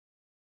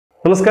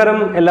നമസ്കാരം,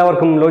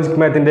 എല്ലാവർക്കും ലോജിക്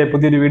മാത്തിന്റെ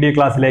പുതിയൊരു വീഡിയോ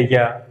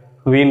ക്ലാസ്സിലേക്ക്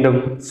വീണ്ടും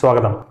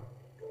സ്വാഗതം.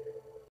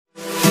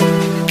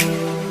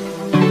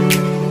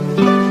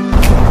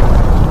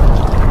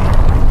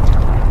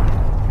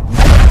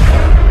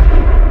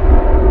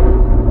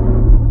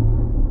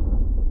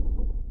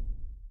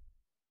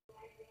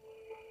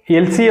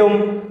 LCM,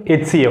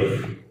 HCF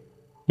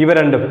ഇവ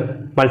രണ്ടും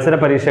മത്സര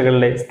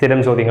പരീക്ഷകളിലെ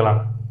സ്ഥിരം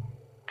ചോദ്യങ്ങളാണ്.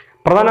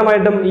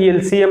 പ്രധാനമായിട്ടും ഈ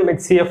LCM,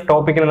 HCF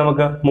ടോപ്പിക്കിനെ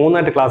നമുക്ക്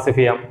മൂന്നായിട്ട് ക്ലാസിഫൈ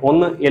ചെയ്യാം.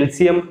 ഒന്ന്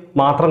LCM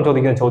മാത്രം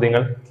ചോദിക്കുന്ന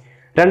ചോദ്യങ്ങൾ,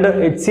 രണ്ട്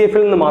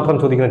HCFൽ നിന്ന് മാത്രം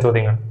ചോദിക്കുന്ന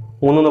ചോദ്യങ്ങൾ,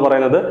 മൂന്നെന്ന്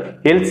പറയുന്നത്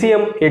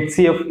LCM,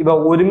 HCF ഇവ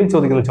ഒരുമിച്ച്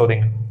ചോദിക്കുന്ന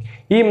ചോദ്യങ്ങൾ.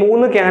 ഈ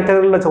മൂന്ന്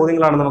കാറ്റഗറിയിലുള്ള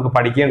ചോദ്യങ്ങളാണ് നമുക്ക്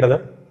പഠിക്കേണ്ടത്.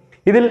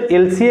 ഇതിൽ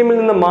LCMൽ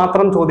നിന്ന്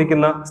മാത്രം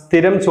ചോദിക്കുന്ന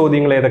സ്ഥിരം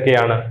ചോദ്യങ്ങൾ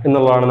ഏതൊക്കെയാണ്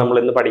എന്നുള്ളതാണ് നമ്മൾ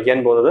ഇന്ന് പഠിക്കാൻ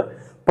പോകുന്നത്.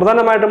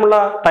 പ്രധാനമായിട്ടുമുള്ള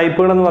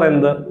ടൈപ്പുകൾ എന്ന്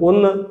പറയുന്നത്,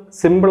 ഒന്ന്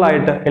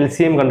സിമ്പിളായിട്ട്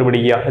LCM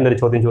കണ്ടുപിടിക്കുക എന്നൊരു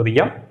ചോദ്യം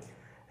ചോദിക്കാം.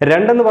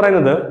 രണ്ടെന്ന്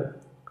പറയുന്നത്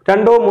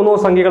രണ്ടോ മൂന്നോ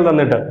സംഖ്യകൾ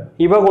തന്നിട്ട്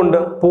ഇവ കൊണ്ട്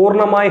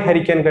പൂർണ്ണമായി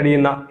ഹരിക്കാൻ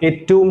കഴിയുന്ന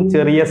ഏറ്റവും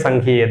ചെറിയ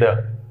സംഖ്യ ഏത്?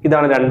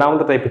 ഇതാണ്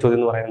രണ്ടാമത്തെ ടൈപ്പ് ചോദ്യം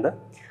എന്ന് പറയുന്നത്.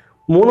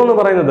 മൂന്നെന്ന്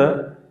പറയുന്നത്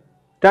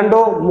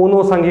രണ്ടോ മൂന്നോ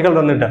സംഖ്യകൾ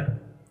തന്നിട്ട്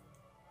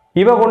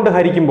ഇവ കൊണ്ട്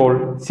ഹരിക്കുമ്പോൾ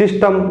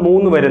ശിഷ്ടം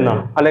 3 വരുന്ന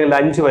അല്ലെങ്കിൽ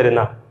 5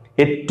 വരുന്ന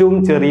ഏറ്റവും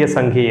ചെറിയ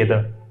സംഖ്യ ഏത്?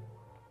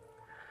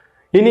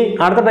 ഇനി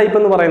അടുത്ത ടൈപ്പ്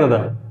എന്ന് പറയുന്നത്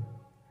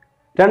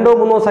രണ്ടോ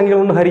മൂന്നോ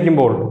സംഖ്യകൾ കൊണ്ട്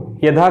ഹരിക്കുമ്പോൾ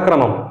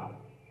യഥാക്രമം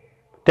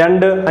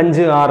 2,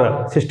 5, 6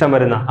 ശിഷ്ടം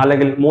വരുന്ന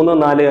അല്ലെങ്കിൽ 3,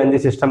 4, 5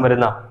 ശിഷ്ടം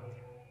വരുന്ന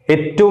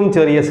ഏറ്റവും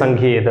ചെറിയ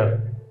സംഖ്യ ഏത്?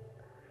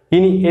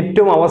 ഇനി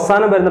ഏറ്റവും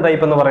അവസാനം വരുന്ന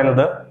ടൈപ്പ് എന്ന്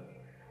പറയുന്നത്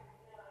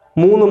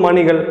 3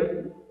 മണികൾ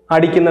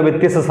അടിക്കുന്ന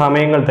വ്യത്യസ്ത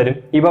സമയങ്ങൾ തരും.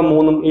 ഇവ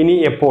മൂന്നും ഇനി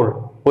എപ്പോൾ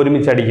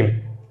ഒരുമിച്ച് അടിക്കും?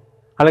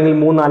 അല്ലെങ്കിൽ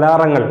 3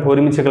 അലാറങ്ങൾ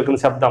ഒരുമിച്ച്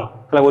കേൾക്കുന്ന ശബ്ദം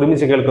അല്ലെങ്കിൽ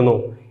ഒരുമിച്ച് കേൾക്കുന്നു.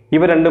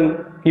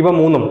 ഇവ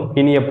മൂന്നും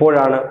ഇനി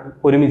എപ്പോഴാണ്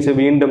ഒരുമിച്ച്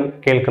വീണ്ടും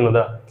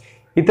കേൾക്കുന്നത്?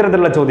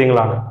 ഇത്തരത്തിലുള്ള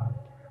ചോദ്യങ്ങളാണ്.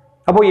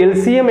 അപ്പോൾ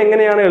LCM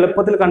എങ്ങനെയാണ്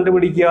എളുപ്പത്തിൽ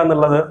കണ്ടുപിടിക്കുക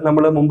എന്നുള്ളത്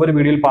നമ്മൾ മുമ്പൊരു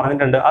വീഡിയോയിൽ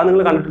പറഞ്ഞിട്ടുണ്ട്. അത്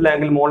നിങ്ങൾ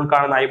കണ്ടിട്ടില്ലെങ്കിൽ മുകളിൽ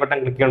കാണുന്ന ഐ ബട്ടൺ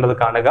ക്ലിക്ക് ചെയ്യേണ്ടത്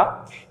കാണുക.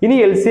 ഇനി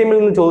LCMൽ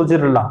നിന്ന്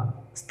ചോദിച്ചിട്ടുള്ള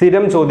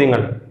സ്ഥിരം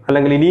ചോദ്യങ്ങൾ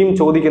അല്ലെങ്കിൽ ഇനിയും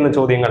ചോദിക്കുന്ന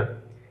ചോദ്യങ്ങൾ,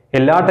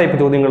 എല്ലാ ടൈപ്പ്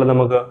ചോദ്യങ്ങളും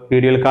നമുക്ക്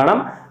വീഡിയോയിൽ കാണാം.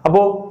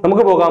 അപ്പോൾ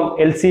നമുക്ക് പോകാം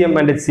LCM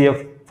and HCF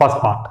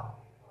first part.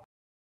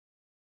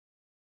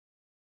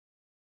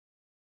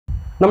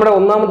 നമ്മുടെ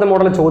ഒന്നാമത്തെ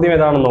മോഡൽ ചോദ്യം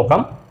ഏതാണെന്ന്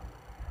നോക്കാം.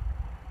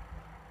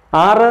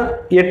 6,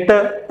 8,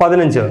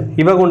 15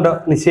 ഇവ കൊണ്ട്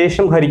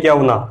നിശേഷം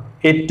ഹരിക്കാവുന്ന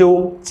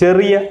ഏറ്റവും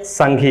ചെറിയ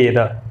സംഖ്യ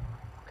ഏത്?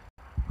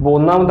 അപ്പോൾ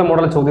ഒന്നാമത്തെ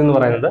മോഡൽ ചോദ്യം എന്ന്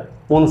പറയുന്നത്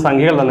 3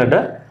 സംഖ്യകൾ തന്നിട്ട്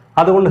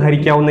അതുകൊണ്ട്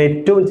ഹരിക്കാവുന്ന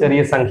ഏറ്റവും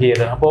ചെറിയ സംഖ്യ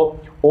ഏത്? അപ്പോൾ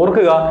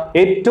ഓർക്കുക,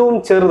 ഏറ്റവും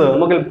ചെറുത്,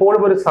 നമുക്ക്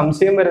എപ്പോഴും ഒരു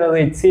സംശയം വരുന്നത്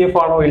HCF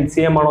ആണോ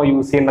LCM ആണോ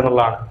യൂസ്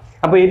ചെയ്യേണ്ടതെന്നുള്ളതാണ്.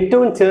 അപ്പോൾ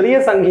ഏറ്റവും ചെറിയ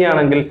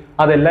സംഖ്യയാണെങ്കിൽ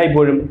അതെല്ലാം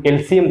ഇപ്പോഴും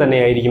LCM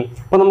തന്നെയായിരിക്കും.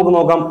 അപ്പോൾ നമുക്ക്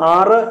നോക്കാം.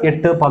 6,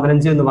 8,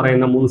 15 എന്ന്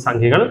പറയുന്ന 3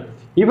 സംഖ്യകൾ,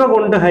 ഇവ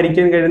കൊണ്ട്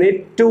ഹരിക്കാൻ കഴിയുന്ന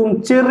ഏറ്റവും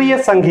ചെറിയ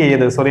സംഖ്യ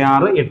ഏത്?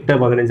 6, 8,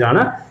 15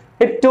 ആണ്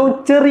ഏറ്റവും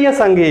ചെറിയ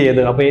സംഖ്യ ഏത്?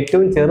 അപ്പൊ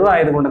ഏറ്റവും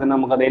ചെറുതായത് കൊണ്ട് തന്നെ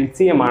നമുക്ക് അത്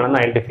LCM ആണെന്ന്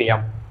ഐഡന്റിഫൈ ചെയ്യാം.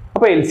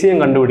 അപ്പൊ LCM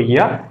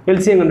കണ്ടുപിടിക്കുക.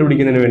 LCM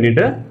കണ്ടുപിടിക്കുന്നതിന്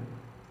വേണ്ടിയിട്ട്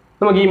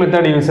നമുക്ക് ഈ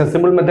മെത്തേഡ് യൂസ് ചെയ്യാം.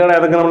 സിമ്പിൾ മെത്തേഡ്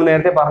ഏതൊക്കെ നമ്മൾ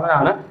നേരത്തെ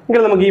പറഞ്ഞതാണ്,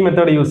 എങ്കിൽ നമുക്ക് ഈ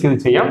മെത്തേഡ് യൂസ് ചെയ്ത്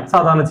ചെയ്യാം.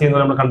 സാധാരണ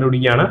ചെയ്യുന്നത് നമ്മൾ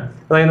കണ്ടുപിടിക്കുകയാണ്.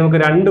 അതായത്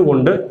നമുക്ക് 2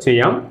 കൊണ്ട്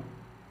ചെയ്യാം.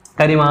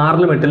 കാര്യം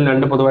 6ലും 8ലും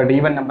 2 പൊതുവായിട്ട്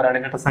ഈവൻ നമ്പറാണ്,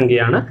 ഇരട്ട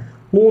സംഖ്യയാണ്.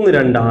 3,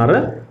 2, 6,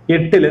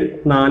 8ല്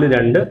 4,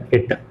 2,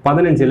 8,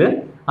 15ല്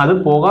അത്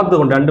പോകാത്തത്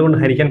കൊണ്ട് 2 കൊണ്ട്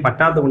ഹരിക്കാൻ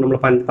പറ്റാത്തത് കൊണ്ട്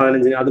നമ്മൾ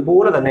 15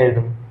 അതുപോലെ തന്നെ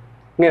എഴുതും.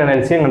 ഇങ്ങനെയാണ്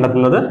LCM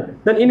കണ്ടെത്തുന്നത്.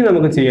 ഇനി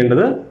നമുക്ക്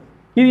ചെയ്യേണ്ടത്,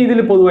 ഇതിൽ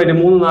പൊതുവായിട്ട്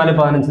 3, 4,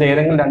 15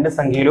 ഏതെങ്കിലും 2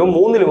 സംഖ്യയിലോ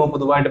 3ലുമോ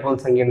പൊതുവായിട്ട്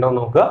പോകുന്ന സംഖ്യ ഉണ്ടോ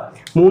നോക്കുക.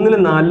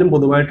 3ലും 4ലും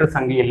പൊതുവായിട്ട്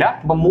സംഖ്യയില്ല.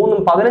 അപ്പൊ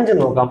 3ഉം 15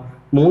 നോക്കാം.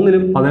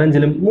 3ലും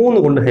 15ലും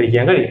 3 കൊണ്ട്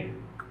ഹരിക്കാൻ കഴിയും.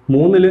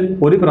 3ല്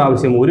ഒരു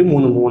പ്രാവശ്യം 1,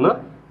 3, 3.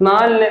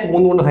 4ലെ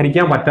 3 കൊണ്ട്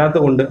ഹരിക്കാൻ പറ്റാത്തത്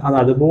കൊണ്ട് അത്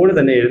അതുപോലെ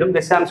തന്നെ എഴുതും.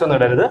 ദശാംശം ഒന്നും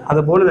ഇടരുത്,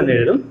 അതുപോലെ തന്നെ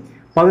എഴുതും.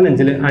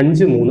 15ല്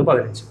 5, 3,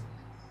 15.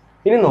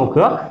 ഇനി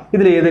നോക്കുക,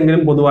 ഇതിൽ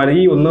ഏതെങ്കിലും പൊതുവായി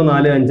ഈ 1,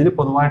 4, 5ന്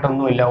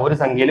പൊതുവായിട്ടൊന്നുമില്ല, ഒരു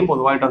സംഖ്യയിലും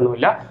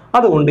പൊതുവായിട്ടൊന്നുമില്ല.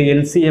 അതുകൊണ്ട്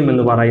LCM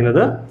എന്ന്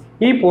പറയുന്നത്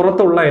ഈ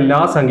പുറത്തുള്ള എല്ലാ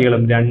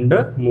സംഖ്യകളും 2,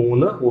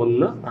 3,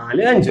 1,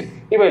 4, 5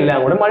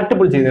 ഇവയെല്ലാം കൂടെ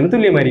മൾട്ടിപ്പിൾ ചെയ്യുന്നതിന്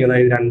തുല്യമായിരിക്കും.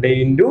 അതായത്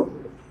 2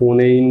 × 3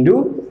 ×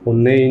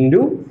 1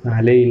 ×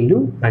 4 ×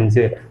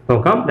 5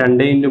 നോക്കാം.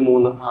 2 ×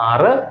 3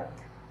 6,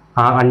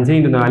 5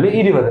 × 4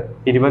 20,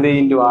 20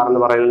 × 6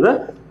 എന്ന് പറയുന്നത്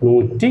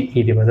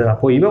 120.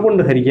 അപ്പോൾ ഇവ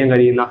കൊണ്ട് ഹരിക്കാൻ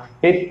കഴിയുന്ന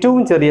ഏറ്റവും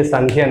ചെറിയ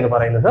സംഖ്യ എന്ന്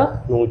പറയുന്നത്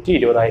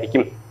 120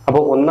 ആയിരിക്കും.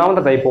 അപ്പോൾ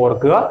ഒന്നാമത്തെ ടൈപ്പ്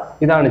ഓർക്കുക,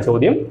 ഇതാണ്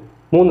ചോദ്യം.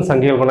 3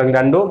 സംഖ്യകൾ കൊണ്ടെങ്കിൽ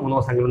 2,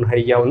 3 സംഖ്യകൾ കൊണ്ട്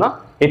ഹരിക്കാവുന്ന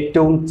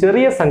ഏറ്റവും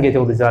ചെറിയ സംഖ്യ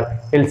ചോദിച്ചാൽ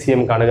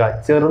LCM കാണുക,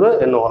 ചെറുത്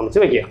എന്ന് ഓർമ്മിച്ച്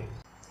വെക്കുക.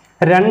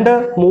 2,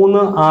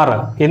 3, 6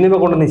 എന്നിവ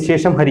കൊണ്ട്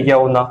നിശേഷം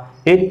ഹരിക്കാവുന്ന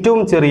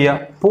ഏറ്റവും ചെറിയ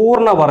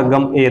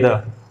പൂർണ്ണവർഗം ഏത്?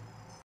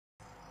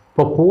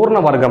 ഇപ്പോൾ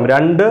പൂർണ്ണവർഗം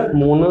 2,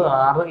 3,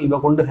 6 ഇവ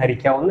കൊണ്ട്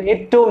ഹരിക്കാവുന്ന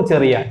ഏറ്റവും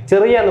ചെറിയ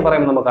എന്ന്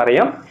പറയുമ്പോൾ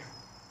നമുക്കറിയാം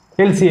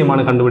LCM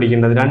ആണ്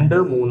കണ്ടുപിടിക്കേണ്ടത്. 2,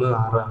 3,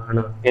 6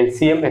 ആണ്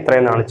LCM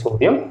എത്രയെന്നാണ്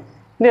ചോദ്യം.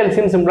 ഇതിന്റെ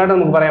LCM സിമ്പിളായിട്ട്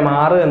നമുക്ക് പറയാം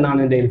 6 എന്നാണ്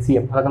ഇതിന്റെ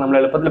LCM. അതൊക്കെ നമ്മൾ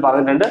എളുപ്പത്തിൽ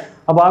പറഞ്ഞിട്ടുണ്ട്.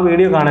 അപ്പോൾ ആ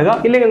വീഡിയോ കാണുക.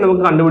 ഇല്ലെങ്കിൽ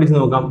നമുക്ക് കണ്ടുപിടിച്ച്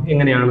നോക്കാം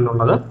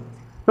എങ്ങനെയാണെന്നുള്ളത്.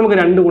 നമുക്ക്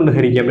 2 കൊണ്ട്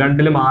ഹരിക്കാം.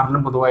 2ലും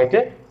 6ലും പൊതുവായിട്ട്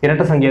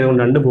ഇരട്ട സംഖ്യ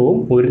കൊണ്ട് 2 പോകും.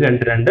 1,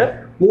 2, 2.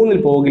 3ൽ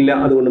പോകില്ല,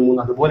 അതുകൊണ്ട്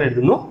 3 അതുപോലെ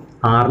എഴുതുന്നു.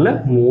 6ല്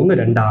 3,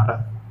 2, 6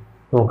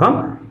 നോക്കാം.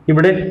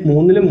 ഇവിടെ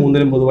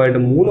 3ലും പൊതുവായിട്ട്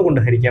 3 കൊണ്ട്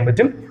ഹരിക്കാൻ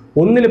പറ്റും.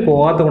 1ൽ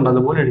പോകാത്ത കൊണ്ട്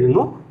അതുപോലെ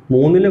എഴുതുന്നു.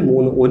 3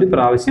 3 ഒരു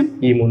പ്രാവശ്യം,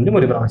 ഈ 3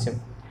 ഒരു പ്രാവശ്യം.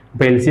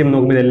 അപ്പോൾ LCM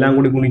നോക്കുമ്പോൾ ഇതെല്ലാം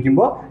കൂടി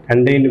ഗുണിക്കുമ്പോൾ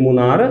 2 × 3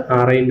 6,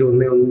 6 ×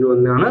 1 1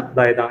 1 ആണ്.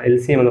 അതായത്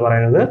LCM എന്ന്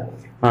പറയുന്നത്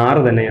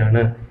 6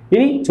 തന്നെയാണ്.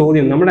 ഇനി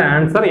ചോദ്യം, നമ്മുടെ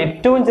ആൻസർ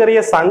ഏറ്റവും ചെറിയ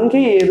സംഖ്യ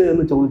ഏത്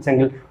എന്ന്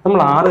ചോദിച്ചെങ്കിൽ നമ്മൾ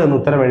 6 എന്ന്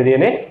ഉത്തരം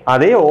എഴുതിയതിനെ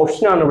അതേ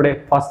ഓപ്ഷനാണ് ഇവിടെ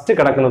ഫസ്റ്റ്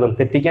കിടക്കുന്നതും.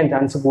 തെറ്റിക്കാൻ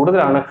ചാൻസ്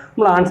കൂടുതലാണ്.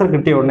 നമ്മൾ ആൻസർ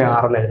കിട്ടിയ ഉടനെ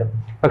 6 എന്ന് എഴുതും.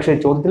 പക്ഷേ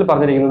ചോദ്യത്തിൽ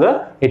പറഞ്ഞിരിക്കുന്നത്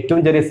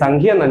ഏറ്റവും ചെറിയ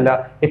സംഖ്യ എന്നല്ല,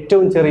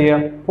 ഏറ്റവും ചെറിയ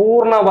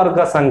പൂർണ്ണവർഗ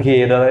സംഖ്യ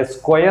ഏത്, അതായത്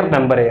സ്ക്വയർ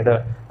നമ്പർ ഏത്.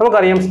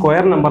 നമുക്കറിയാം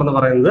സ്ക്വയർ നമ്പർ എന്ന്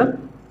പറയുന്നത്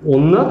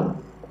 1,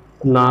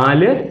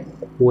 4,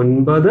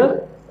 9,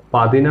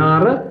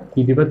 16,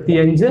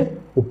 25,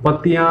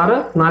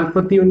 36,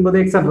 49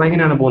 എക്സെട്ര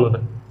ഇങ്ങനെയാണ് പോകുന്നത്.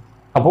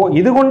 അപ്പോൾ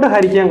ഇതുകൊണ്ട്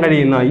ഹരിക്കാൻ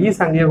കഴിയുന്ന, ഈ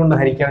സംഖ്യ കൊണ്ട്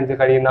ഹരിക്കാൻ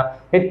കഴിയുന്ന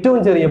ഏറ്റവും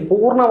ചെറിയ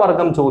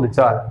പൂർണ്ണവർഗം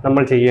ചോദിച്ചാൽ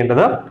നമ്മൾ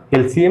ചെയ്യേണ്ടത്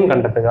LCM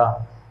കണ്ടെത്തുക.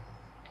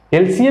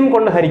 LCM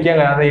കൊണ്ട് ഹരിക്കാൻ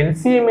കഴിയാതെ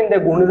LCMന്റെ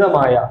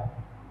ഗുണിതമായ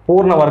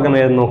പൂർണ്ണവർഗം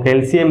ഏത് നോക്കുക.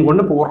 LCM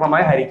കൊണ്ട്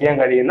പൂർണ്ണമായി ഹരിക്കാൻ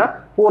കഴിയുന്ന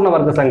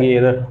പൂർണ്ണവർഗ സംഖ്യ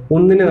ഏത്?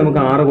 1നെ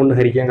നമുക്ക് 6 കൊണ്ട്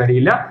ഹരിക്കാൻ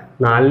കഴിയില്ല,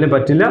 4ന്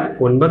പറ്റില്ല,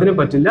 9ന്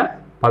പറ്റില്ല,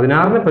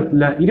 16ന്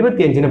പറ്റില്ല,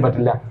 25ന്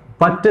പറ്റില്ല.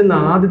 പറ്റുന്ന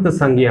ആദ്യത്തെ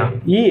സംഖ്യ,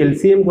 ഈ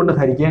LCM കൊണ്ട്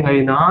ഹരിക്കാൻ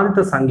കഴിയുന്ന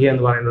ആദ്യത്തെ സംഖ്യ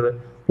എന്ന് പറയുന്നത്,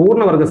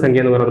 പൂർണ്ണവർഗ സംഖ്യ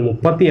എന്ന് പറയുന്നത്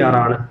 36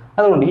 ആണ്.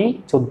 അതുകൊണ്ട് ഈ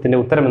ചോദ്യത്തിന്റെ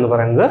ഉത്തരം എന്ന്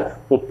പറയുന്നത്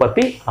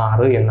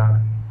 36 എന്നാണ്.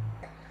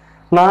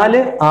 4,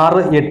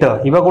 6, 8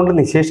 ഇവ കൊണ്ട്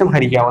നിശേഷം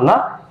ഹരിക്കാവുന്ന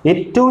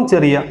ഏറ്റവും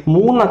ചെറിയ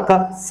 3 അക്ക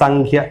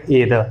സംഖ്യ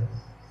ഏത്?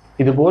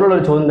 ഇതുപോലുള്ള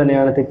ഒരു ചോദ്യം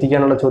തന്നെയാണ്,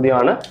 തെറ്റിക്കാനുള്ള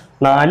ചോദ്യമാണ്.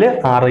 4,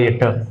 6,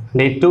 8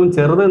 ഏറ്റവും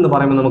ചെറുത് എന്ന്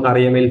പറയുമ്പോൾ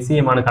നമുക്കറിയാം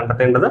LCM ആണ്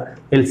കണ്ടെത്തേണ്ടത്.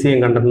 LCM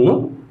കണ്ടെത്തുന്നു.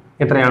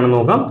 എത്രയാണെന്ന്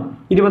നോക്കാം.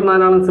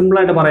 24 ആണ്. സിമ്പിൾ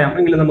ആയിട്ട് പറയാം,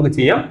 എങ്കിലും നമുക്ക്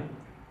ചെയ്യാം.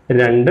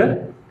 2, 2,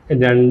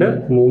 3,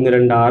 2,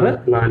 6,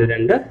 4,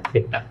 2,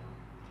 8.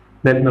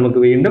 ദെൻ നമുക്ക്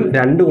വീണ്ടും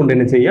 2 കൊണ്ട്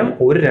തന്നെ ചെയ്യാം.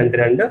 1, 2,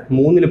 2,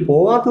 3ൽ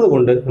പോകാത്തത്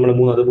കൊണ്ട് നമ്മൾ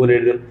 3 അതുപോലെ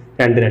എഴുതും.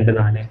 2, 2,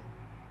 4.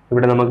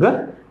 ഇവിടെ നമുക്ക്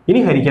ഇനി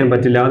ഹരിക്കാൻ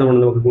പറ്റില്ല,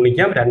 അതുകൊണ്ട് നമുക്ക്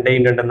ഗുണിക്കാം. 2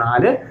 × 2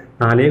 4,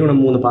 4 ×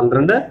 3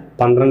 12,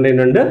 12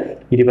 × 2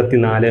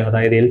 24.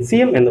 അതായത്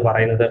LCM എന്ന്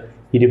പറയുന്നത്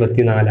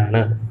 24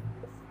 ആണ്.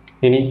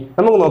 ഇനി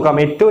നമുക്ക് നോക്കാം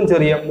ഏറ്റവും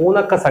ചെറിയ 3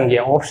 അക്ക സംഖ്യ.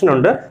 ഓപ്ഷൻ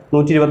ഉണ്ട്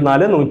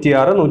 124,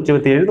 106,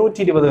 127,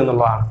 120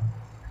 എന്നുള്ളതാണ്.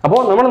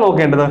 അപ്പോൾ നമ്മൾ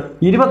നോക്കേണ്ടത്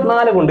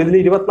 24 കൊണ്ട്, ഇതിൽ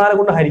 24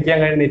 കൊണ്ട് ഹരിക്കാൻ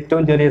കഴിയുന്ന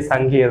ഏറ്റവും ചെറിയ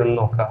സംഖ്യ ഏതെന്ന്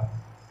നോക്കാം.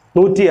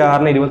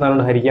 106നെ 24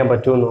 കൊണ്ട് ഹരിക്കാൻ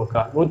പറ്റുമോ എന്ന്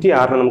നോക്കാം.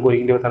 106നെ നമുക്ക്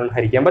ഒരിക്കലും 24 കൊണ്ട്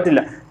ഹരിക്കാൻ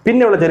പറ്റില്ല.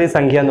 പിന്നെയുള്ള ചെറിയ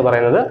സംഖ്യ എന്ന്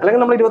പറയുന്നത്,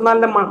 അല്ലെങ്കിൽ നമ്മൾ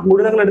 24ന്റെ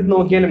ഗുണിതങ്ങൾ എടുത്ത്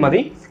നോക്കിയാലും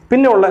മതി.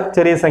 പിന്നെയുള്ള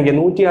ചെറിയ സംഖ്യ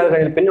 106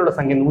 കഴിഞ്ഞാൽ പിന്നെയുള്ള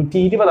സംഖ്യ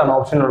 120 ആണ്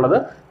ഓപ്ഷനുള്ളത്.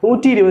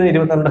 120നെ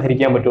 24 കൊണ്ട്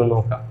ഹരിക്കാൻ പറ്റുമോ എന്ന്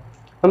നോക്കാം.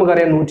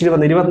 നമുക്കറിയാം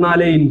 120,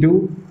 24 ×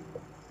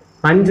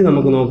 5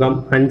 നമുക്ക് നോക്കാം.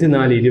 5,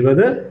 4,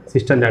 20,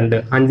 ശിഷ്ടം 2,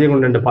 5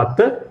 കൊണ്ട് 2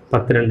 10,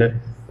 10, 2,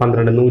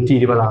 12,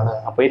 120 ആണ്.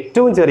 അപ്പോൾ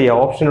ഏറ്റവും ചെറിയ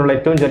ഓപ്ഷനുള്ള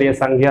ഏറ്റവും ചെറിയ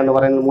സംഖ്യ എന്ന്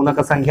പറയുന്നത്, 3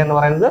 അക്ക സംഖ്യ എന്ന്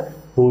പറയുന്നത്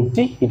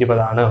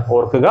 120 ആണ്.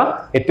 ഓർക്കുക,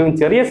 ഏറ്റവും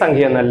ചെറിയ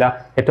സംഖ്യ എന്നല്ല,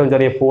 ഏറ്റവും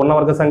ചെറിയ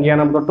പൂർണ്ണവർഗ സംഖ്യയാണ്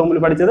നമ്മൾ തൊട്ട് മുമ്പിൽ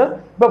പഠിച്ചത്.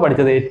 ഇപ്പൊ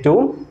പഠിച്ചത്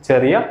ഏറ്റവും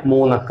ചെറിയ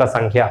 3 അക്ക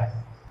സംഖ്യ.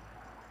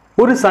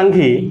 ഒരു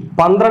സംഖ്യയെ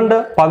 12,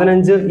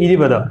 15,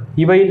 20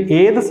 ഇവയിൽ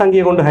ഏത്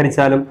സംഖ്യ കൊണ്ട്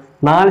ഹരിച്ചാലും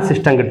 4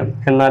 ശിഷ്ടം കിട്ടും.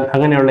 എന്നാൽ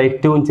അങ്ങനെയുള്ള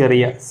ഏറ്റവും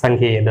ചെറിയ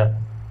സംഖ്യ ഏത്?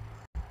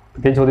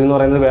 പ്രത്യേക ചോദ്യം എന്ന്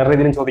പറയുന്നത് വേറെ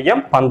രീതിയിലും ചോദിക്കാം.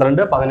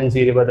 12,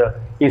 15, 20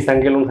 ഈ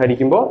സംഖ്യകളും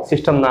ഹരിക്കുമ്പോൾ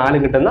ശിഷ്ടം 4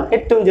 കിട്ടുന്ന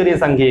ഏറ്റവും ചെറിയ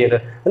സംഖ്യ ഏത്?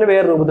 അതിന്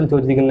വേറെ രൂപത്തിൽ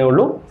ചോദിച്ചിരിക്കുന്നേ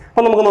ഉള്ളൂ.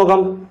 അപ്പൊ നമുക്ക്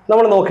നോക്കാം.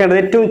 നമ്മൾ നോക്കേണ്ടത്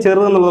ഏറ്റവും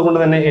ചെറുത് എന്നുള്ളത് കൊണ്ട്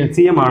തന്നെ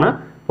LCM ആണ്.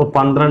 അപ്പോൾ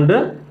 12,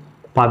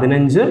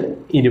 15,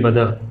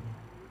 20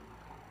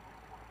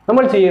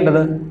 നമ്മൾ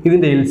ചെയ്യേണ്ടത്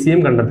ഇതിന്റെ LCM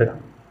കണ്ടെത്തുക.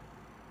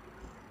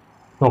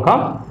 നോക്കാം.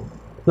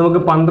 നമുക്ക്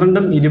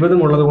 12ഉം 20ഉം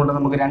ഉള്ളത് കൊണ്ട്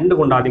നമുക്ക് 2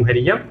 കൊണ്ട് ആദ്യം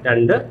ഹരിക്കാം.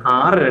 2,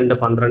 6, 2,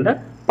 12,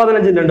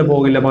 15 2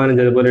 പോകില്ല,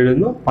 15 അതുപോലെ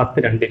എഴുതുന്നു.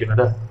 10, 2,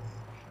 20.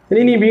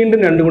 ഇനി വീണ്ടും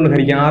 2 കൊണ്ട്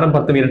ഹരിക്കാം. 6ഉം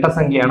 10ഉം ഇരട്ട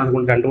സംഖ്യയാണ്,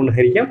 അതുകൊണ്ട് 2 കൊണ്ട്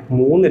ഹരിക്കാം.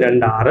 3, 2,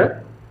 6,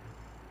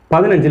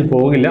 15ൽ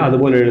പോകില്ല,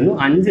 അതുപോലെ എഴുതുന്നു.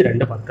 5,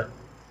 2, 10.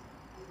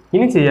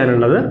 ഇനി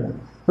ചെയ്യാനുള്ളത്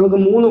നമുക്ക്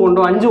 3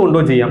 കൊണ്ടോ 5 കൊണ്ടോ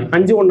ചെയ്യാം.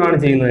 5 കൊണ്ടാണ്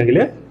ചെയ്യുന്നതെങ്കിൽ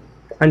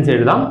 5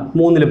 എഴുതാം.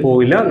 3ൽ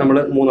പോകില്ല, നമ്മൾ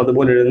 3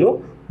 അതുപോലെ എഴുതുന്നു.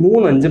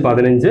 3, 5,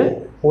 15,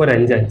 1,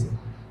 5, 5.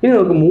 ഇനി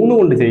നമുക്ക് 3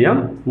 കൊണ്ട് ചെയ്യാം.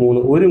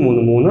 3, 1, 3,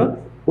 3, 1,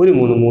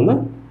 3, 3,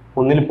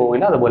 1ൽ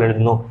പോകില്ല, അതുപോലെ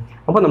എഴുതുന്നു.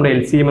 അപ്പോൾ നമ്മുടെ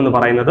LCM എന്ന്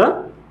പറയുന്നത്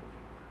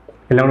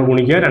എല്ലാം കൂടെ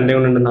ഗുണിക്കുക. 2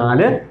 കൊണ്ട്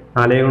 4,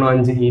 4 കൊണ്ട്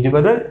 5,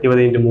 20,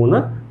 20 × 3,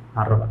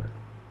 60.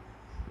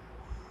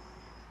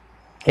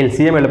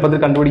 LCM എളുപ്പത്തിൽ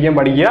കണ്ടുപിടിക്കാൻ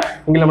പഠിക്കുക.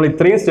 എങ്കിൽ നമ്മൾ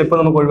ഇത്രയും സ്റ്റെപ്പ്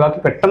നമുക്ക് ഒഴിവാക്കി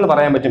പെട്ടെന്ന്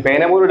പറയാൻ പറ്റും.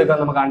 പേന പോലും എടുക്കാൻ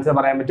നമുക്ക് ആൻസർ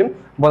പറയാൻ പറ്റും.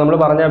 അപ്പോൾ നമ്മൾ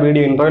പറഞ്ഞ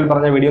വീഡിയോ, ഇൻട്രോയിൽ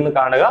പറഞ്ഞ വീഡിയോ ഒന്ന്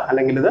കാണുക,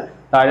 അല്ലെങ്കിൽ ഇത്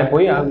താഴെ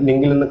പോയി ആ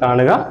ലിങ്കിൽ നിന്ന്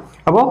കാണുക.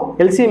 അപ്പോൾ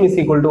LCM =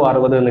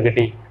 60 എന്ന്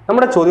കിട്ടി.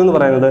 നമ്മുടെ ചോദ്യം എന്ന്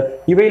പറയുന്നത്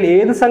ഇവയിൽ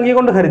ഏത് സംഖ്യ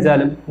കൊണ്ട്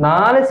ഹരിച്ചാലും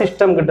 4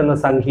 ശിഷ്ടം കിട്ടുന്ന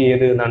സംഖ്യ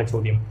ഏത് എന്നാണ്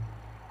ചോദ്യം.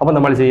 അപ്പോൾ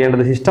നമ്മൾ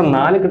ചെയ്യേണ്ടത് ശിഷ്ടം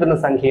 4 കിട്ടുന്ന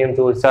സംഖ്യ എന്ന്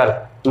ചോദിച്ചാൽ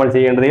നമ്മൾ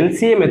ചെയ്യേണ്ടത്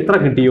LCM എത്ര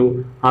കിട്ടിയോ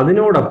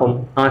അതിനോടൊപ്പം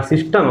ആ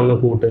ശിഷ്ടം അങ്ങ്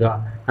കൂട്ടുക.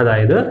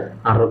 അതായത്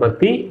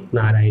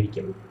 64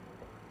 ആയിരിക്കും.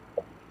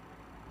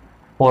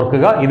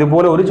 ഓർക്കുക,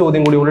 ഇതുപോലെ ഒരു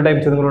ചോദ്യം കൂടി, ഒരു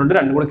ടൈപ്പ് ചോദ്യങ്ങളുണ്ട്,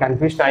 രണ്ടും കൂടി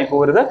കൺഫ്യൂഷൻ ആയി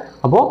പോകരുത്.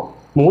 അപ്പോൾ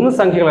 3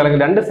 സംഖ്യകൾ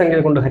അല്ലെങ്കിൽ 2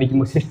 സംഖ്യകൾ കൊണ്ട്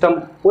ഹരിക്കുമ്പോൾ ശിഷ്ടം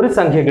ഒരു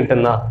സംഖ്യ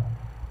കിട്ടുന്ന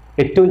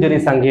ഏറ്റവും ചെറിയ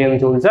സംഖ്യ എന്ന്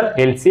ചോദിച്ചാൽ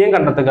LCM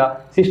കണ്ടെത്തുക.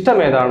 ശിഷ്ടം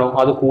ഏതാണോ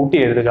അത് കൂട്ടി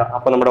എഴുതുക.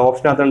 അപ്പൊ നമ്മുടെ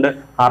ഓപ്ഷനകത്തുണ്ട്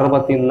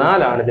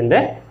 64 ആണ് ഇതിന്റെ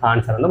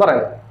ആൻസർ എന്ന്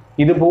പറയുന്നത്.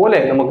 ഇതുപോലെ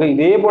നമുക്ക്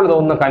ഇതേപോലെ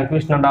തോന്നുന്ന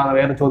കൺഫ്യൂഷൻ ഉണ്ടാകുന്ന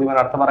വേറെ ചോദ്യമാണ്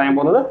അടുത്ത് പറയാൻ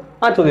പോകുന്നത്.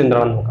 ആ ചോദ്യം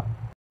എന്താണെന്ന് നോക്കാം.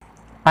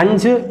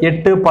 5,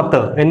 8,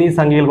 10 എന്നീ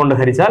സംഖ്യകൾ കൊണ്ട്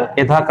ഹരിച്ചാൽ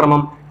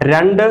യഥാക്രമം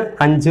 2,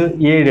 5,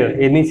 7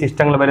 എന്നീ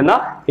ശിഷ്ടങ്ങൾ വരുന്ന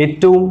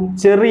ഏറ്റവും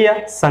ചെറിയ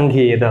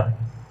സംഖ്യ ഏത്?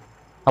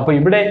 അപ്പൊ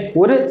ഇവിടെ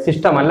ഒരു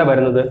ശിഷ്ടമല്ല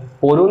വരുന്നത്,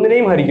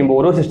 ഓരോന്നിനെയും ഹരിക്കുമ്പോൾ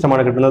ഓരോ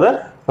ശിഷ്ടമാണ് കിട്ടുന്നത്.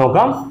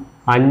 നോക്കാം,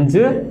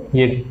 5,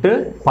 8,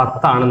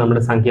 10 ആണ്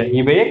നമ്മുടെ സംഖ്യ.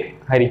 ഇവയെ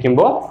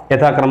ഹരിക്കുമ്പോൾ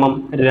യഥാക്രമം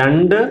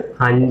 2,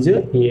 5,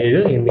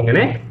 7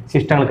 എന്നിങ്ങനെ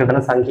ശിഷ്ടങ്ങൾ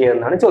കിട്ടുന്ന സംഖ്യ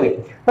എന്നാണ് ചോദ്യം.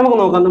 നമുക്ക്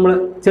നോക്കാം, നമ്മൾ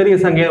ചെറിയ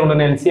സംഖ്യ കൊണ്ട്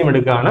തന്നെ LCM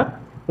എടുക്കുകയാണ്.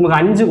 നമുക്ക്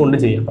 5 കൊണ്ട്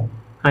ചെയ്യാം.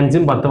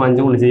 5ഉം 10ഉം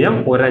 5 കൊണ്ട് ചെയ്യാം.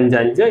 1 5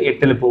 5,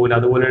 8 പോകില്ല,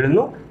 അതുപോലെ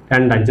എഴുതുന്നു.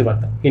 2 5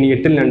 10. ഇനി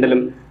 8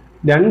 2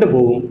 2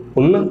 പോകും,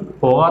 1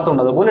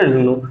 പോകാത്തതുകൊണ്ട് അതുപോലെ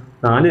എഴുതുന്നു.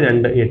 4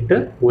 2 8,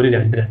 1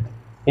 2 2.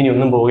 ഇനി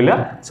ഒന്നും പോകില്ല.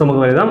 സോ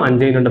നമുക്ക് എഴുതാം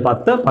 5 × 2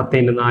 10,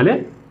 10 × 4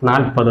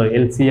 40.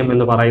 LCM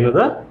എന്ന്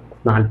പറയുന്നത്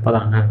 40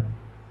 ആണ്.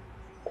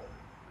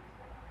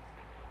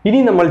 ഇനി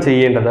നമ്മൾ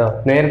ചെയ്യേണ്ടത്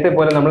നേരത്തെ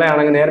പോലെ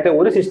നമ്മളെയാണെങ്കിൽ നേരത്തെ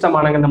ഒരു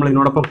ശിഷ്ടമാണെങ്കിൽ നമ്മൾ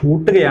ഇതിനോടൊപ്പം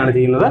കൂട്ടുകയാണ്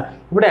ചെയ്യുന്നത്.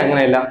 ഇവിടെ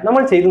അങ്ങനെയല്ല.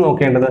 നമ്മൾ ചെയ്തു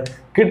നോക്കേണ്ടത്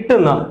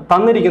കിട്ടുന്ന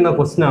തന്നിരിക്കുന്ന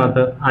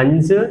ക്വസ്റ്റിനകത്ത്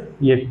 5,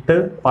 8,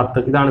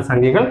 10 ഇതാണ്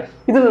സംഖ്യകൾ.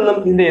 ഇതിൽ നിന്നും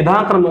ഇതിന്റെ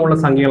യഥാക്രമമുള്ള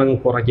സംഖ്യകൾ അങ്ങ്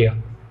കുറയ്ക്കുക.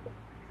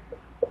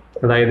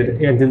 അതായത്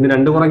 5 ന്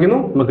 2 കുറയ്ക്കുന്നു,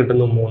 നമുക്ക്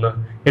കിട്ടുന്നു 3.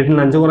 8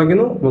 ന് 5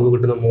 കുറയ്ക്കുന്നു, നമുക്ക്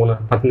കിട്ടുന്നു 3.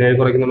 10 ന് 7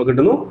 കുറയ്ക്കുന്നു, നമുക്ക്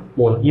കിട്ടുന്നു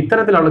 3.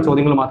 ഇത്തരത്തിലുള്ള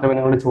ചോദ്യങ്ങൾ മാത്രമേ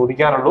നിങ്ങൾ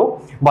ചോദിക്കാറുള്ളൂ.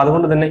 അപ്പൊ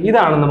അതുകൊണ്ട് തന്നെ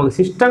ഇതാണ് നമുക്ക്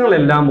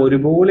ശിഷ്ടങ്ങളെല്ലാം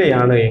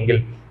ഒരുപോലെയാണ് എങ്കിൽ,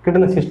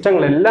 കിട്ടുന്ന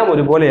ശിഷ്ടങ്ങളെല്ലാം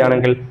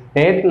ഒരുപോലെയാണെങ്കിൽ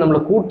നേരത്തെ നമ്മൾ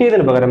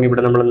കൂട്ടിയതിന് പകരം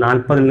ഇവിടെ നമ്മൾ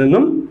 40ൽ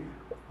നിന്നും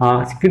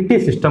കിട്ടിയ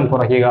ശിഷ്ടം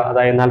കുറയ്ക്കുക.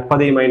 അതായത്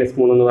 40 -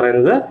 3 എന്ന്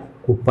പറയുന്നത്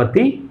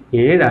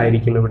 37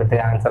 ആയിരിക്കും ഇവിടുത്തെ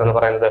ആൻസർ എന്ന്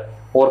പറയുന്നത്.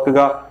 ഓർക്കുക,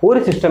 ഒരു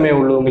ശിഷ്ടമേ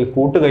ഉള്ളൂ എങ്കിൽ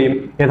കൂട്ടുകയും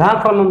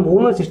യഥാക്രമം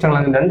 3 ശിഷ്ടങ്ങൾ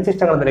അല്ലെങ്കിൽ 2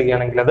 ശിഷ്ടങ്ങൾ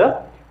തരികയാണെങ്കിൽ അത്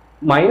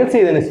മൈനസ്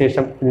ചെയ്തതിനു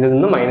ശേഷം ഇതിൽ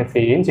നിന്ന് മൈനസ്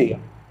ചെയ്യുകയും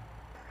ചെയ്യാം.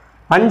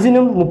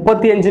 5നും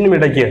 35നും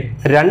ഇടയ്ക്ക്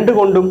 2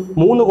 കൊണ്ടും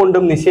 3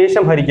 കൊണ്ടും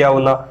നിശേഷം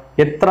ഹരിക്കാവുന്ന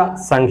എത്ര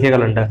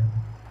സംഖ്യകളുണ്ട്?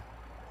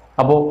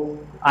 അപ്പോ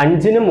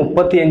 5നും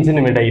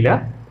 35നും ഇടയിൽ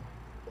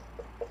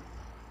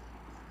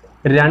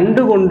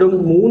 2 കൊണ്ടും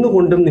 3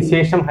 കൊണ്ടും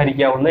നിശേഷം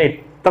ഹരിക്കാവുന്ന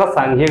എത്ര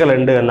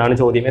സംഖ്യകളുണ്ട് എന്നാണ്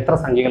ചോദ്യം. എത്ര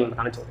സംഖ്യകൾ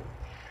എന്നാണ് ചോദ്യം.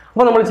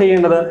 അപ്പോൾ നമ്മൾ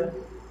ചെയ്യേണ്ടത്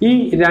ഈ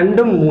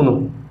 2ഉം 3ഉം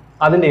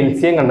അതിന്റെ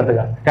LCM കണ്ടെത്തുക.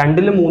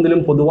 2ലും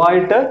 3ലും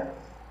പൊതുവായിട്ട്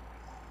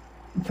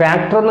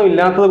ഫാക്ടർ ഒന്നും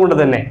ഇല്ലാത്തത് കൊണ്ട്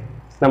തന്നെ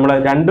നമ്മൾ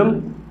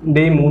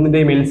 2ന്റെയും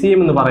 3ന്റെയും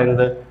LCM എന്ന്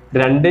പറയുന്നത്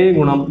 2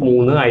 ×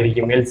 3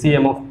 ആയിരിക്കും.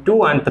 LCM of 2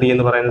 and 3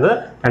 എന്ന് പറയുന്നത്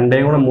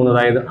 2 × 3,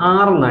 അതായത്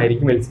 6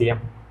 എന്നായിരിക്കും LCM.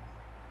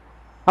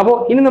 അപ്പോൾ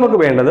ഇനി നമുക്ക്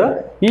വേണ്ടത്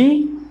ഈ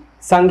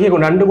സംഖ്യ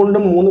കൊണ്ട് 2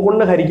 കൊണ്ടും 3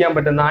 കൊണ്ട് ഹരിക്കാൻ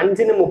പറ്റുന്ന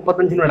 5നും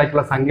 35നും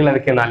ഇടയ്ക്കുള്ള സംഖ്യകൾ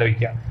ഏതൊക്കെയെന്ന്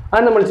ആലോചിക്കുക.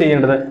 അത് നമ്മൾ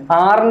ചെയ്യേണ്ടത്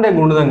 6ന്റെ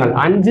ഗുണിതങ്ങൾ,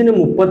 5നും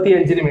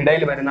 35നും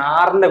ഇടയിൽ വരുന്ന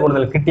 6ന്റെ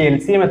ഗുണിതങ്ങൾ കിട്ടിയ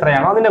LCM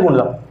എത്രയാണോ അതിന്റെ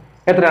ഗുണിതം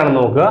എത്രയാണെന്ന്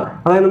നോക്കുക.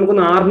 അതായത്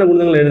നമുക്കൊന്ന് 6ന്റെ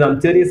ഗുണിതങ്ങൾ എഴുതാം.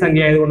 ചെറിയ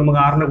സംഖ്യ ആയതുകൊണ്ട്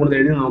നമുക്ക് 6ന്റെ ഗുണിതം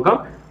എഴുതി നോക്കാം.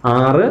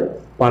 6,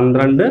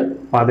 12,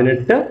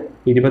 18,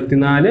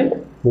 24,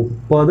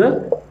 30,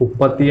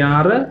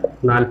 36,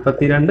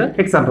 42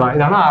 എക്സെട്ര.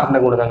 ഇതാണ്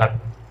 6ന്റെ ഗുണിതങ്ങൾ.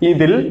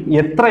 ഇതിൽ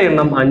എത്ര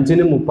എണ്ണം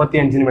 5നും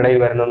 35നും ഇടയിൽ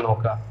വരുന്നതെന്ന്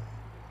നോക്കുക.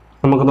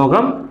 നമുക്ക്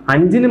നോക്കാം.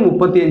 5നും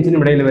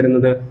 35നും ഇടയിൽ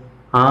വരുന്നത്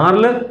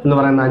 6 എന്ന്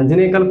പറയുന്നത്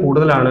 5നേക്കാൾ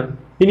കൂടുതലാണ്.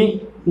 ഇനി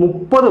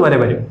 30 വരെ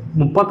വരും.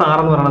 36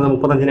 എന്ന് പറയുന്നത്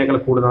 35നേക്കാൾ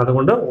കൂടുതലാണ്.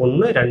 അതുകൊണ്ട്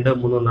 1, 2,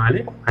 3,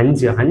 4,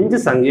 5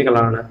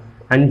 സംഖ്യകളാണ്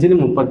 5നും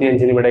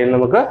 35നും ഇടയിൽ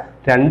നമുക്ക്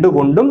 2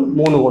 കൊണ്ടും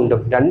 3 കൊണ്ടും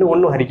 2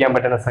 കൊണ്ടും ഹരിക്കാൻ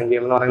പറ്റുന്ന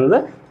സംഖ്യകൾ എന്ന് പറയുന്നത്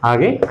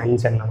ആകെ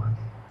 5 എണ്ണമാണ്.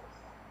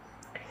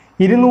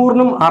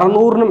 200നും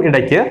 600നും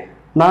ഇടയ്ക്ക്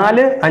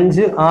 4,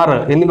 5, 6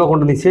 എന്നിവ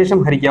കൊണ്ട് നിശേഷം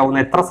ഹരിക്കാവുന്ന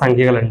എത്ര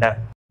സംഖ്യകളുണ്ട്?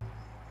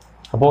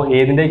 അപ്പോൾ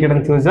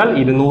ഏതിൻ്റെയൊക്കെയാണെന്ന് ചോദിച്ചാൽ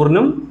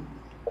 200നും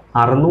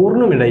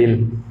 600നും ഇടയിൽ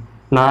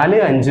 4,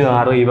 5,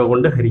 6 ഇവ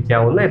കൊണ്ട്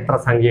ഹരിക്കാവുന്ന എത്ര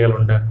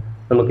സംഖ്യകളുണ്ട്?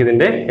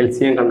 നമുക്കിതിന്റെ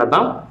LCM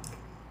കണ്ടെത്താം.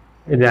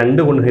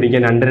 2 കൊണ്ട്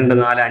ഹരിക്കാൻ 2 2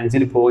 4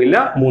 5ൽ പോയില്ല,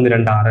 3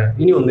 2 6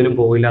 ഇനി ഒന്നിലും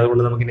പോയില്ല.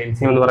 അതുകൊണ്ട് നമുക്ക്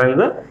LCM എന്ന്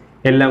പറയുന്നത്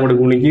എല്ലാം കൂടി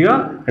ഗുണിക്കുക.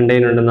 2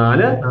 2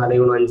 4, 4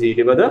 × 5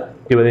 20,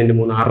 20 ×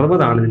 3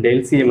 60 ആണ് ഇതിന്റെ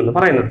LCM എന്ന്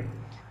പറയുന്നത്.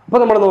 അപ്പൊ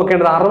നമ്മൾ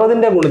നോക്കേണ്ടത്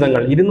 60ന്റെ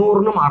ഗുണിതങ്ങൾ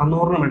 200നും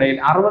 600നും ഇടയിൽ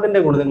 60ന്റെ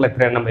ഗുണിതങ്ങൾ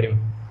എത്ര എണ്ണം വരും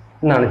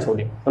എന്നാണ്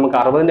ചോദ്യം. നമുക്ക്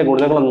 60ന്റെ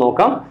ഗുണിതങ്ങൾ ഒന്ന്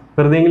നോക്കാം.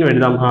 വെറുതെയെങ്കിലും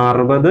എഴുതാം.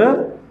 60,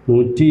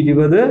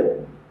 120,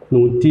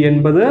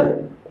 180.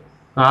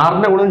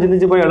 6ന്റെ ഗുണിതം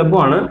ചിന്തിച്ച് പോയി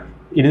എളുപ്പമാണ്.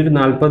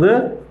 240,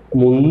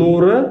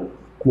 300,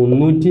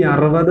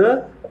 360,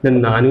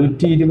 then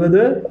 420,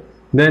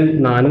 then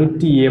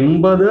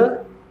 480,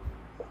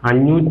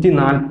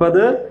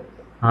 540,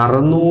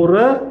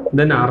 600,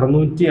 then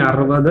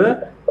 660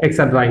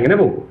 എക്സെട്ര. ഇങ്ങനെ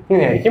പോകും.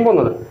 ഇങ്ങനെയായിരിക്കും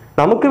പോകുന്നത്.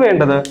 നമുക്ക്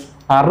വേണ്ടത്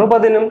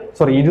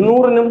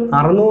 200നും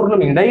 600നും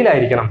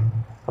ഇടയിലായിരിക്കണം.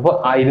 അപ്പോൾ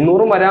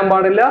 200ഉം വരാൻ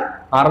പാടില്ല,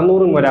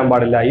 600ഉം വരാൻ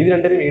പാടില്ല. ഇത്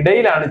രണ്ടിനും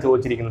ഇടയിലാണ്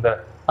ചോദിച്ചിരിക്കുന്നത്.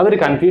 അതൊരു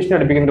കൺഫ്യൂഷൻ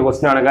അടുപ്പിക്കുന്ന ഒരു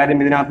ക്വസ്റ്റൻ ആണ്. കാര്യം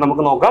ഇതിനകത്ത്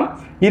നമുക്ക് നോക്കാം.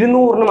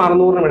 200നും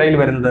 600നും ഇടയിൽ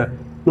വരുന്നത്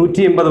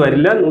 180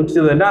 വരില്ല,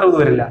 120 വരില്ല, 60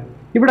 വരില്ല.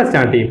 ഇവിടെ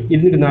സ്റ്റാർട്ട് ചെയ്യും.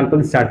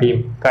 240 സ്റ്റാർട്ട് ചെയ്യും.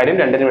 കാര്യം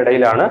രണ്ടിനും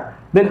ഇടയിലാണ്.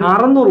 ദെൻ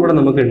 600 ഇവിടെ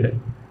നമുക്കുണ്ട്.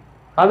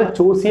 അത്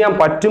ചൂസ് ചെയ്യാൻ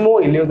പറ്റുമോ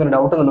ഇല്ലയോ എന്നൊരു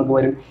ഡൗട്ട് നമുക്ക്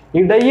വരും.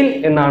 ഇടയിൽ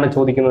എന്നാണ്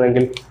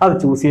ചോദിക്കുന്നതെങ്കിൽ അത്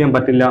ചൂസ് ചെയ്യാൻ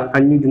പറ്റില്ല.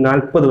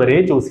 540 വരെ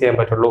ചൂസ് ചെയ്യാൻ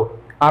പറ്റുള്ളൂ.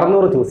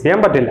 600 ചൂസ് ചെയ്യാൻ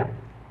പറ്റില്ല.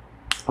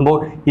 അപ്പോൾ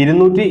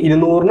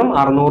 200നും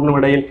 600നും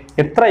ഇടയിൽ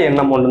എത്ര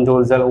എണ്ണം ഉണ്ടെന്ന്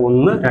ചോദിച്ചാൽ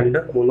 1, 2,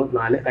 3,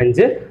 4,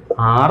 5,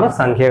 6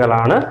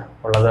 സംഖ്യകളാണ്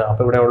ഉള്ളത്.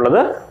 അപ്പൊ ഇവിടെ ഉള്ളത്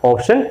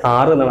ഓപ്ഷൻ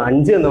 6 എന്നാണ്.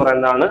 5 എന്ന്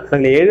പറയുന്നതാണ്,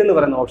 അല്ലെങ്കിൽ 7 എന്ന്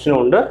പറയുന്ന ഓപ്ഷനും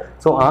ഉണ്ട്.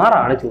 സോ 6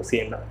 ആണ് ചൂസ്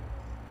ചെയ്യേണ്ടത്.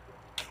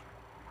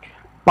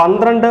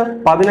 12,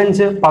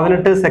 15,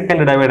 18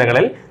 സെക്കൻഡ്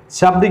ഇടവേളകളിൽ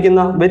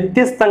ശബ്ദിക്കുന്ന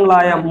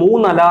വ്യത്യസ്തങ്ങളായ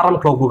 3 അലാറം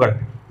ക്ലോക്കുകൾ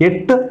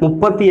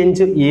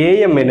 8:35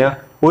 AM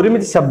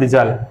ഒരുമിച്ച്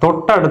ശബ്ദിച്ചാൽ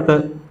തൊട്ടടുത്ത്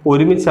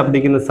ഒരുമിച്ച്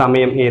ശബ്ദിക്കുന്ന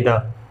സമയം ഏത്?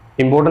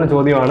 ഇമ്പോർട്ടന്റ്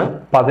ചോദ്യമാണ്.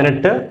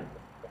 18,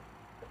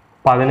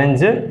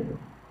 15,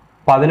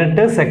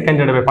 18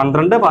 സെക്കൻഡ് ഇടവേള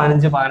 12,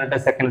 15,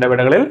 18 സെക്കൻഡ്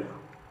ഇടവേളകളിൽ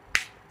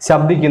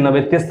ശബ്ദിക്കുന്ന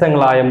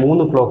വ്യത്യസ്തങ്ങളായ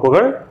 3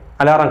 ക്ലോക്കുകൾ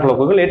അലാറം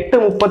ക്ലോക്കുകൾ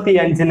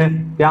 8:35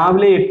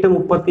 രാവിലെ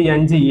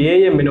 8:35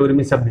 AM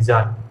ഒരുമിച്ച്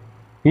ശബ്ദിച്ചാൽ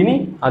ഇനി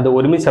അത്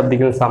ഒരുമിച്ച്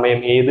ശബ്ദിക്കുന്ന സമയം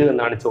ഏത്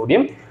എന്നാണ്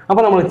ചോദ്യം.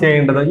 അപ്പൊ നമ്മൾ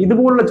ചെയ്യേണ്ടത്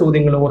ഇതുപോലുള്ള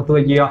ചോദ്യങ്ങൾ ഓർത്തു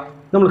വയ്ക്കുക.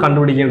 നമ്മൾ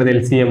കണ്ടുപിടിക്കേണ്ടത്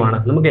LCM ആണ്.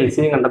 നമുക്ക്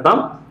LCM കണ്ടെത്താം.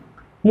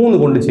 3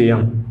 കൊണ്ട്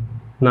ചെയ്യാം.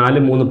 4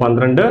 3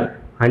 12,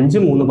 5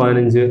 3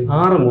 15,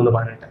 6 3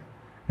 18.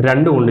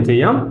 2 കൊണ്ട്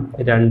ചെയ്യാം.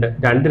 2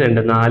 2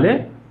 2 4,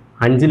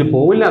 5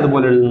 പോകില്ല,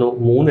 അതുപോലെ എഴുതുന്നു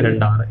 3 2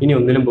 6. ഇനി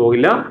ഒന്നിലും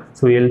പോകില്ല.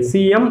 സോ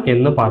LCM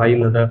എന്ന്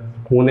പറയുന്നത്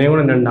 3 ×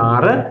 2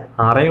 6,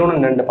 6 × 2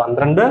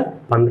 12,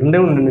 12 ×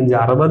 2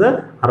 60,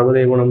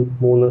 60 ×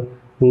 3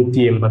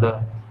 180.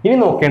 ഇനി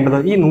നോക്കേണ്ടത്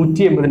ഈ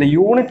 180ന്റെ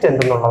യൂണിറ്റ്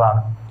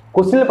എന്തെന്നുള്ളതാണ്.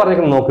 ക്വസ്റ്റ്യനിൽ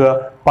പറഞ്ഞിരിക്കുന്നത് നോക്കുക.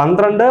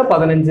 12,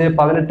 15,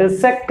 18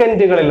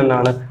 സെക്കൻഡുകളിൽ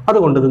നിന്നാണ്.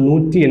 അതുകൊണ്ട് ഇത്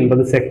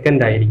 180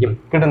 സെക്കൻഡ് ആയിരിക്കും.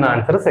 കിട്ടുന്ന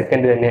ആൻസർ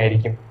സെക്കൻഡ് തന്നെ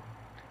ആയിരിക്കും.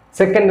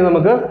 സെക്കൻഡ്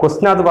നമുക്ക്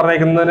ക്വസ്റ്റിനകത്ത്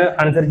പറഞ്ഞിരിക്കുന്നതിന്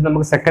അനുസരിച്ച്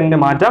നമുക്ക് സെക്കൻഡ്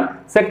മാറ്റാം.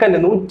 സെക്കൻഡ്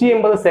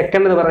 180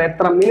 സെക്കൻഡ് എന്ന് പറഞ്ഞാൽ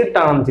എത്ര മിനിറ്റ്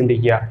ആണെന്ന്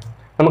ചിന്തിക്കുക.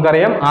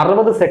 നമുക്കറിയാം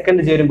 60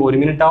 സെക്കൻഡ് ചേരുമ്പോൾ 1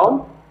 മിനിറ്റ് ആവും,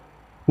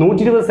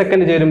 120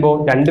 സെക്കൻഡ് ചേരുമ്പോൾ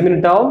 2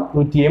 മിനിറ്റ് ആവും,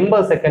 180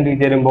 സെക്കൻഡ്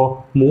ചേരുമ്പോൾ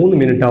 3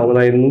 മിനിറ്റ് ആവും.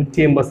 അതായത്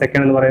 180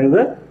 സെക്കൻഡ് എന്ന്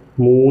പറയുന്നത്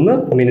 3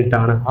 മിനിറ്റ്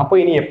ആണ്. അപ്പൊ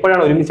ഇനി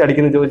എപ്പോഴാണ് ഒരുമിച്ച്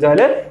അടിക്കുന്നത് ചോദിച്ചാൽ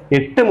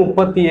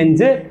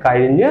 8:35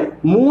 കഴിഞ്ഞ്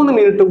 3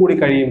 മിനിറ്റ് കൂടി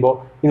കഴിയുമ്പോൾ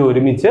ഇത്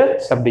ഒരുമിച്ച്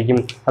ശബ്ദിക്കും.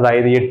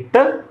 അതായത്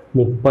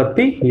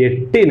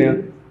 8:38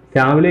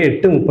 രാവിലെ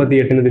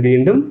 8:38 ഇത്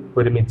വീണ്ടും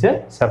ഒരുമിച്ച്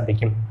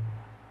ശബ്ദിക്കും.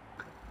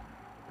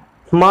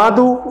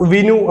 മാധു,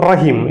 വിനു,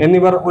 റഹീം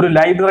എന്നിവർ ഒരു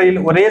ലൈബ്രറിയിൽ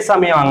ഒരേ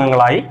സമയം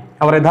അംഗങ്ങളായി.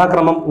 അവർ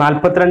യഥാക്രമം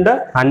 42,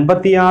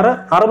 56,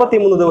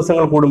 63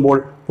 ദിവസങ്ങൾ കൂടുമ്പോൾ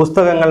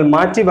പുസ്തകങ്ങൾ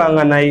മാറ്റി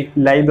വാങ്ങാനായി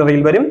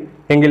ലൈബ്രറിയിൽ വരും.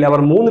 എങ്കിൽ അവർ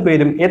 3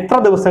 പേരും എത്ര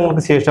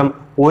ദിവസങ്ങൾക്ക് ശേഷം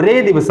ഒരേ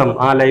ദിവസം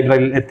ആ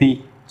ലൈബ്രറിയിൽ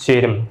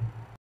എത്തിച്ചേരും?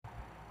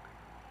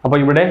 അപ്പൊ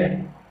ഇവിടെ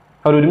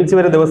അവർ ഒരുമിച്ച്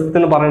വരുന്ന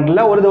ദിവസത്തിന്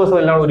പറഞ്ഞിട്ടില്ല. ഒരു ദിവസം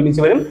എല്ലാം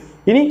ഒരുമിച്ച് വരും.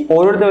 ഇനി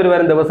ഓരോരുത്തർ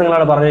വരുന്ന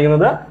ദിവസങ്ങളാണ്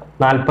പറഞ്ഞിരിക്കുന്നത്.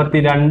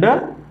 42,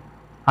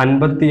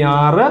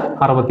 56,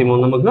 63.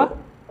 നമുക്ക്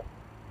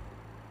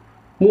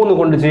 3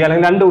 കൊണ്ട് ചെയ്യാം,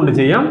 അല്ലെങ്കിൽ 2 കൊണ്ട്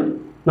ചെയ്യാം.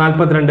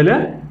 42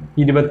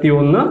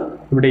 21,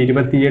 ഇവിടെ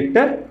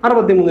 28,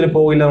 63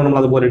 പോകില്ല, നമ്മൾ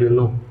അതുപോലെ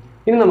എഴുതുന്നു.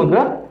 ഇനി നമുക്ക്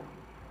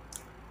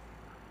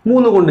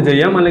 3 കൊണ്ട്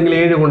ചെയ്യാം, അല്ലെങ്കിൽ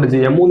 7 കൊണ്ട്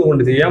ചെയ്യാം. 3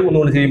 കൊണ്ട് ചെയ്യാം. 3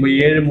 കൊണ്ട് ചെയ്യുമ്പോൾ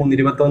 7 3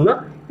 21,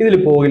 ഇതിൽ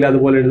പോകില്ല,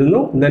 അതുപോലെ എഴുതുന്നു.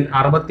 ദെൻ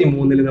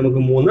 63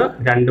 നമുക്ക് 3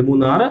 2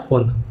 3 6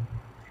 1.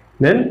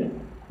 ദെൻ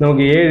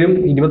നമുക്ക് 7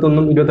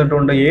 21 28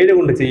 ഉണ്ട്. 7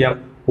 കൊണ്ട് ചെയ്യാം.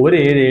 1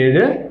 7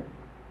 7,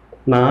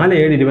 4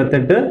 7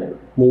 28,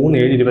 3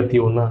 7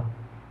 21.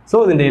 സോ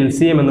ഇതിന്റെ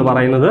LCM എന്ന്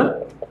പറയുന്നത്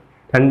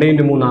 2 ×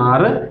 3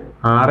 6,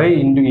 6 ×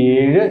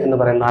 7 എന്ന്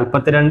പറയുന്നത് 42,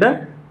 42 × 3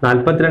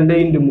 42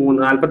 ×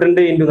 4 ×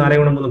 3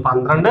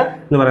 12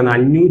 എന്ന് പറയുന്നത്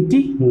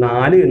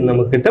 504 എന്ന്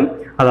നമുക്ക് കിട്ടും.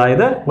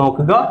 അതായത്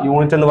നോക്കുക,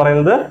 യൂണിറ്റ് എന്ന്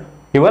പറയുന്നത്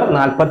ഇവർ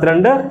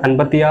 42,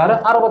 56,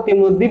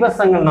 63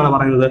 ദിവസങ്ങൾ എന്നാണ്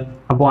പറയുന്നത്.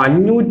 അപ്പോൾ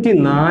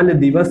 504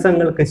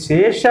 ദിവസങ്ങൾക്ക്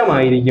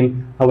ശേഷമായിരിക്കും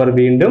അവർ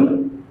വീണ്ടും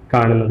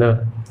കാണുന്നത്.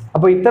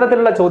 അപ്പോൾ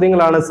ഇത്തരത്തിലുള്ള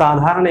ചോദ്യങ്ങളാണ്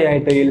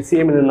സാധാരണയായിട്ട്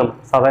LCMൽ നിന്നും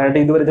സാധാരണയായിട്ട്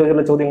ഇതുവരെ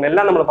ചോദിച്ചിട്ടുള്ള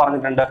ചോദ്യങ്ങളെല്ലാം നമ്മൾ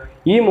പറഞ്ഞിട്ടുണ്ട്.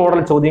 ഈ മോഡൽ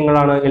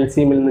ചോദ്യങ്ങളാണ്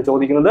LCMൽ നിന്ന്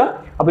ചോദിക്കുന്നത്.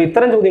 അപ്പോൾ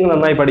ഇത്തരം ചോദ്യങ്ങൾ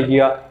നന്നായി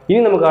പഠിക്കുക. ഇനി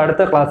നമുക്ക്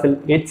അടുത്ത ക്ലാസ്സിൽ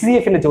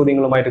HCFന്റെ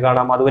ചോദ്യങ്ങളുമായിട്ട്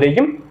കാണാം.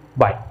 അതുവരേക്കും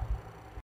ബൈ.